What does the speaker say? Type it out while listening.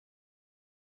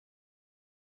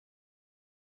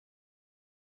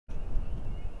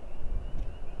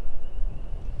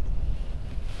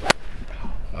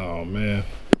Oh man.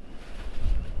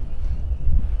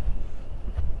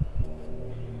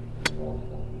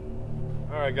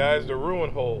 All right, guys, the ruin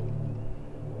hole.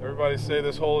 Everybody say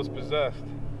this hole is possessed.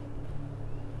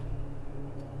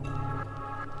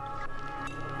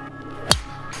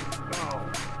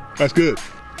 Oh. That's good.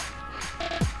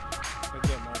 Good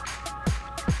job, Mike.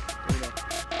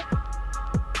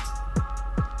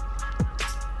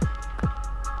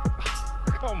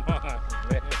 Come on,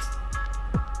 man.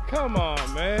 Come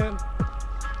on, man.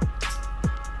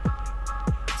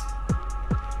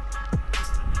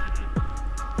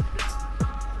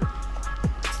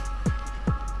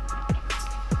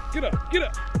 Get up, get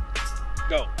up.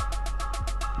 Go.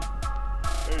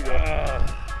 There you go.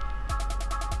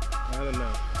 Not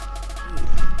enough.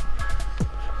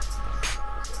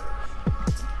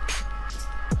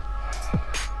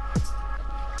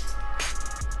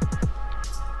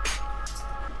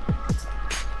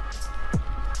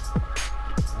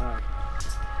 All right.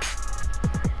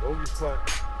 Bogey putt.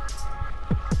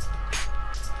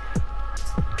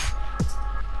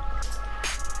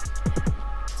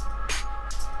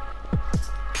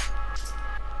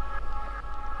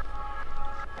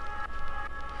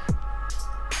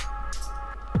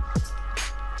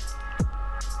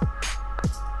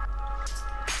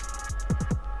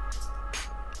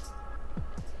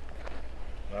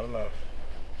 Not enough.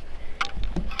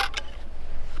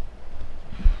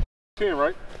 10,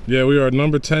 right? Yeah, we are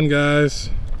number 10, guys.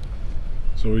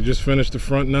 So we just finished the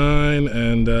front 9,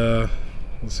 and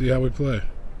let's see how we play.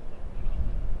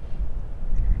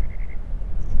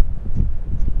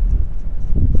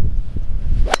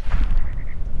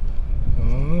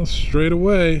 Oh, straight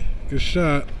away. Good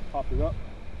shot. Pop it up.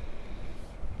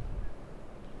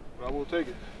 But I will take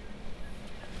it.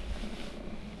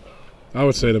 I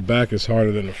would say the back is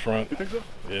harder than the front. You think so?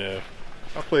 Yeah.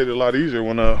 I played it a lot easier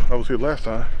when I was here last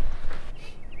time.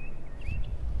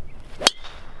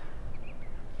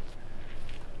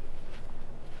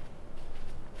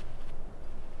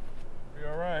 Be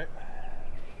all right.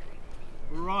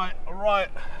 All right, all right.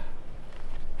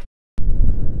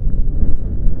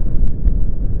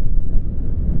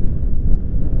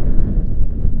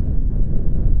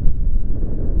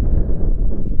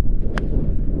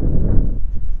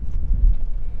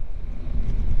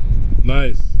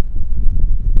 Nice.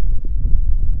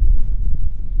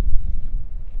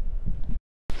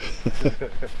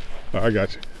 I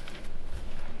got you.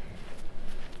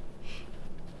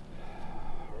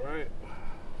 All right.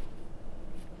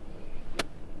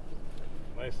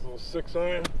 Nice little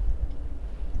 6-iron.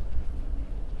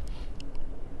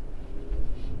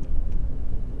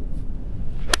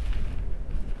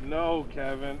 No,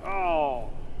 Kevin. Oh.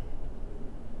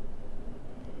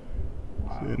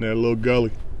 In that little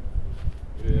gully.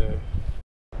 Yeah.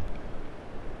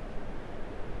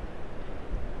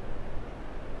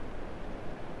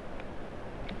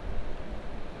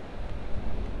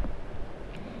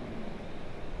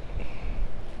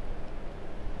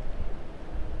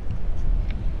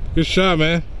 Good shot,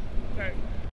 man. Hey.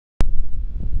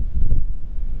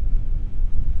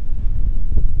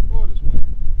 Oh, this way.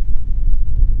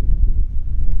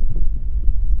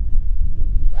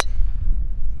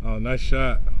 Oh, nice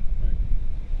shot.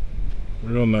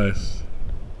 Real nice.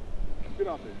 Get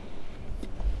out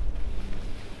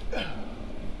there.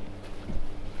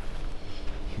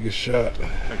 Good shot.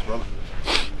 Thanks, brother.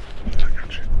 I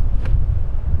got you.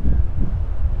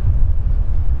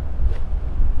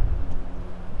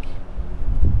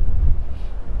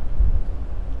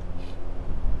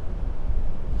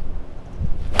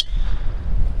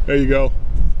 There you go.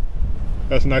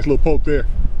 That's a nice little poke there.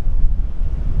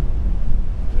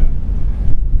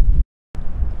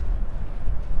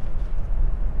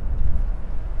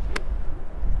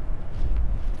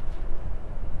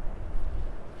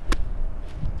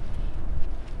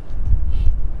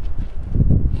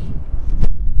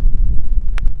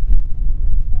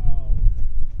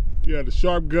 Yeah, the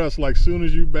sharp gust like soon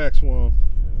as you backswung.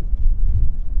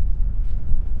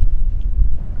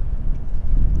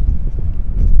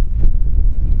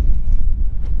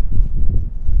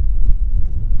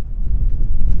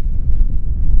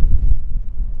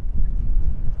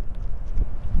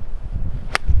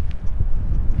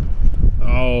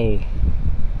 Oh.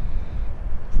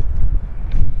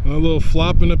 A little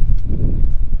flop in the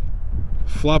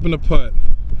putt.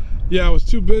 Yeah, I was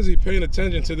too busy paying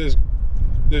attention to this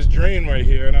drain right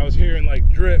here, and I was hearing like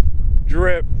drip,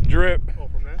 drip, drip. Oh,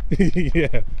 from that?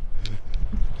 Yeah.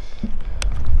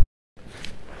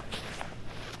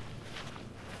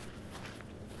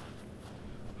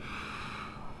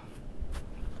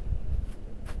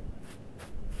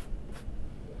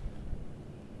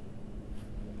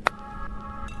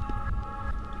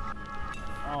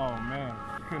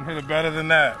 it better than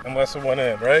that, unless it went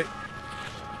in, right?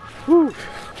 Whew.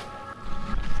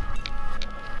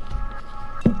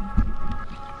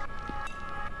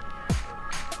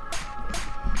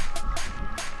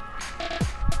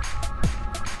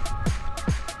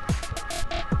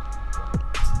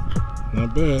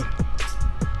 Not bad.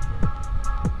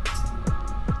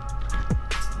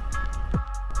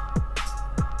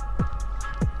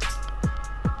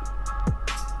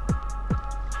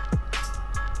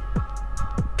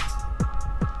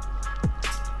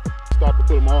 Stop to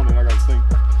put them on and I gotta think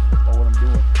about what I'm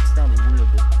doing. It's kind of weird,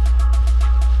 but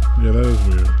Yeah, that is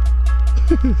weird.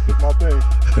 it's my thing.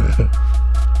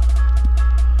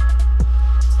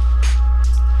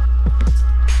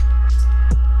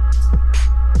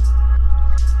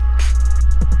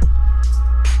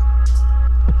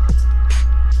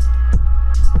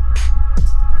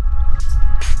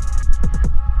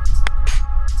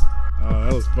 Oh,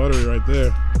 that was buttery right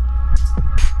there.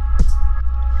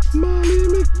 Mommy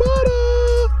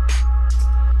McButter!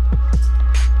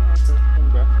 Okay, come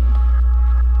back.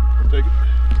 I'll take it.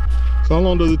 So how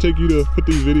long does it take you to put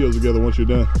these videos together once you're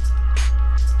done?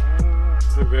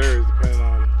 It varies depending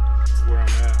on where I'm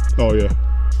at. Oh yeah.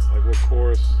 Like what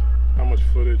course, how much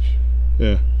footage.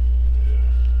 Yeah.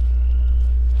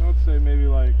 I would say maybe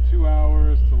like 2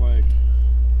 hours to like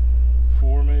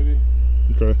 4 maybe.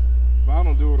 Okay. But I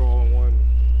don't do it all in one,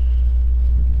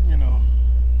 you know.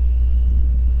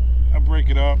 I break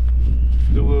it up,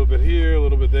 do a little bit here, a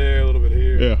little bit there, a little bit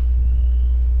here. Yeah.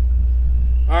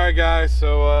 All right, guys,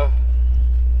 so I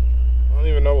don't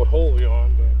even know what hole we're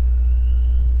on,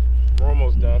 but we're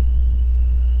almost done.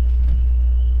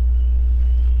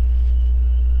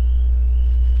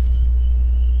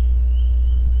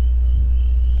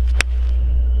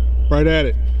 Right at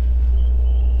it.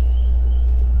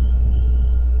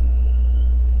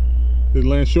 Did it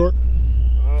land short?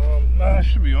 Nah, it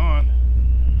should be on.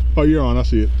 Oh, you're on. I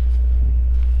see it.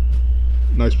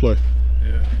 Nice play.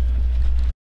 Yeah.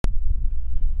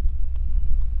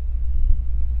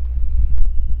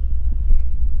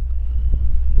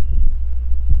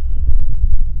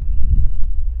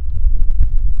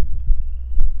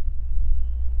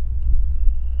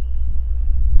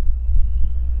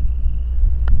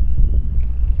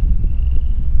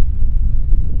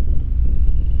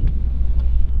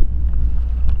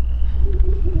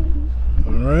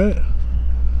 All right.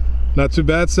 Not too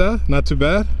bad, sir. Not too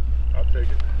bad. I'll take it.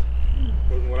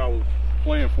 Wasn't what I was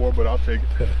playing for, but I'll take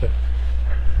it.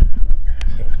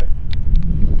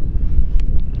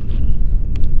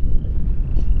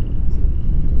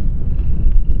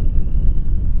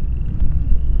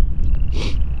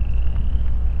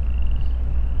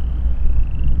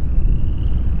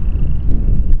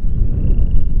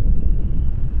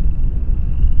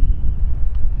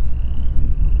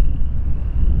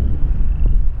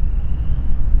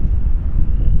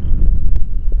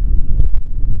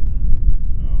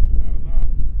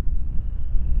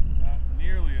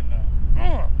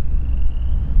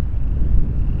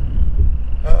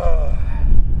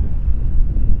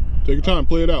 Take your time,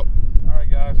 play it out. All right,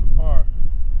 guys, for par.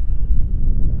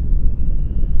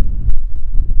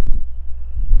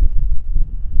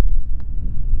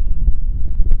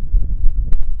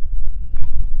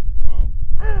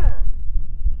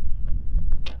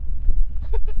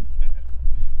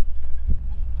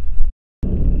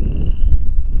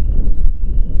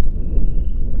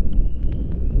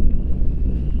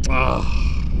 Wow.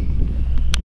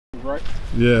 Right.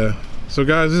 Yeah. So,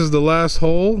 guys, this is the last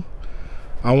hole.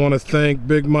 I want to thank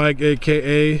Big Mike,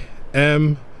 aka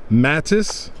M.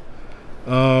 Mattis,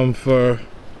 for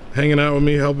hanging out with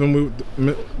me, helping me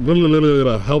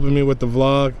with the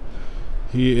vlog.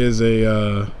 He is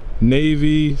a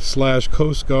Navy /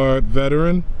 Coast Guard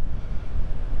veteran.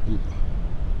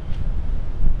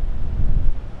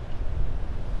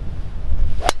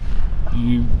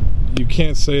 You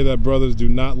can't say that brothers do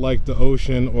not like the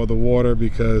ocean or the water,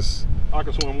 because I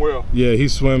can swim well. yeah, he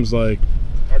swims like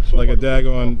a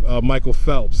daggone Michael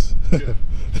Phelps. Yeah.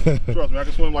 Trust me, I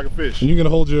can swim like a fish. And you can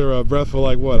hold your breath for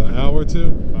like what, an hour or two?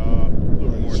 A little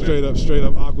bit more straight up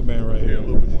Aquaman right here. Yeah, a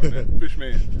little bit more than that. Fish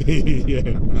man.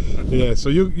 Yeah, yeah. So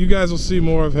you guys will see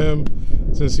more of him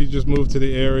since he just moved to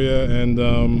the area, and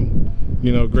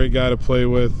you know, great guy to play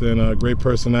with and a great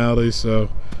personality. So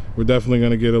we're definitely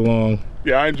gonna get along.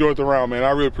 Yeah, I enjoyed the round, man.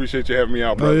 I really appreciate you having me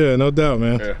out, bro. Oh yeah, no doubt,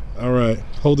 man. Yeah. All right,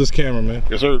 hold this camera, man.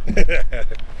 Yes, sir.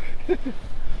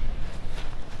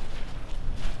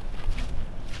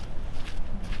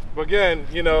 But again,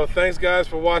 you know, thanks guys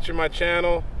for watching my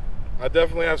channel. I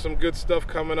definitely have some good stuff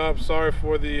coming up. Sorry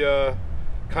for the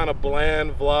kind of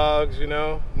bland vlogs, you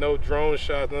know, no drone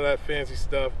shots, none of that fancy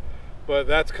stuff. but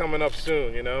that's coming up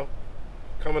soon, you know?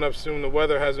 Coming up soon. The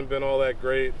weather hasn't been all that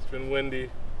great. It's been windy,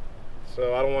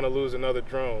 so I don't want to lose another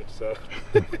drone, so.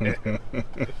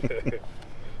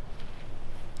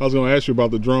 I was going to ask you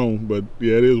about the drone, but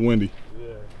yeah, it is windy.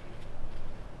 Yeah.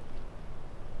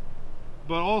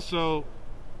 But also,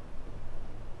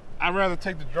 I'd rather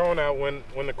take the drone out when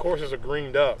the courses are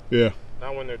greened up. Yeah.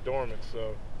 Not when they're dormant,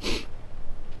 so.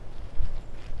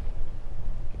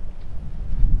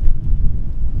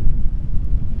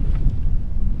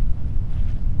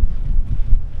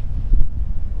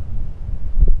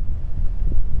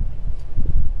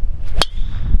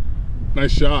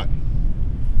 Nice shot.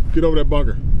 Get over that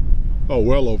bunker. Oh,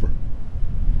 well over.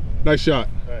 Nice shot.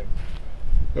 Thanks.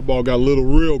 That ball got a little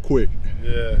real quick.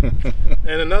 Yeah.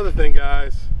 And another thing,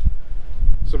 guys,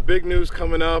 some big news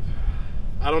coming up.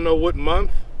 I don't know what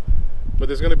month, but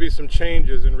there's going to be some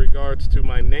changes in regards to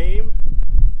my name.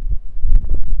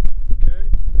 Okay?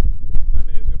 My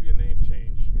name's going to be a name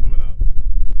change coming up.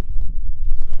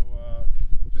 So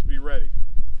just be ready.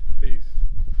 Peace.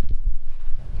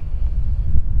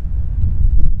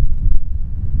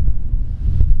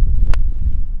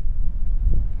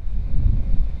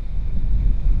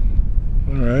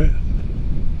 All right.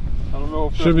 I don't know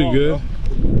if should be good. Enough.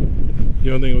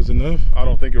 You don't think it was enough? I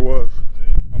don't think it was.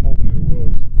 Yeah. I'm hoping that it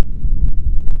was.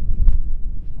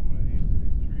 I'm gonna aim for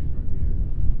these trees right here.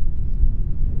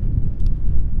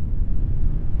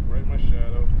 Right in my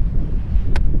shadow.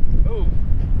 Oh.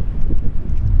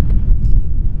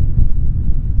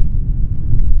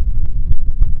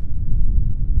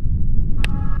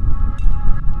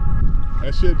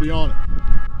 That should be on it.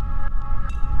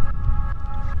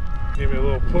 Gave me a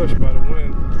little push by the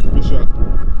wind. Good shot.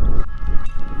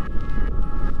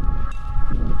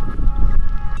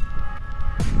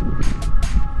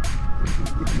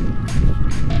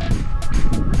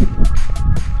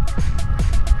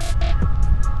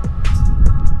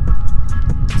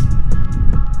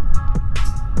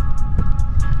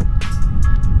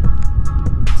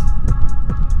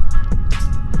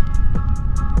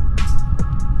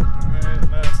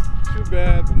 Alright, not too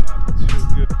bad, but not too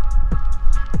good.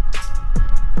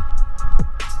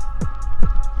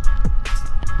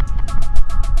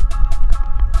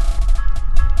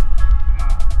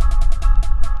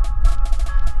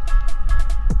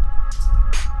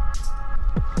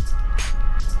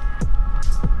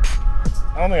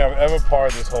 I don't think I've ever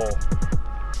parred this hole.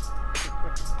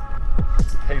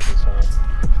 Hate this hole.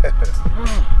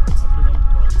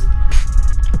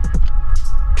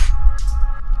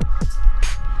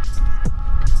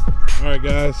 All right,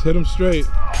 guys, hit them straight.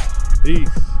 Peace.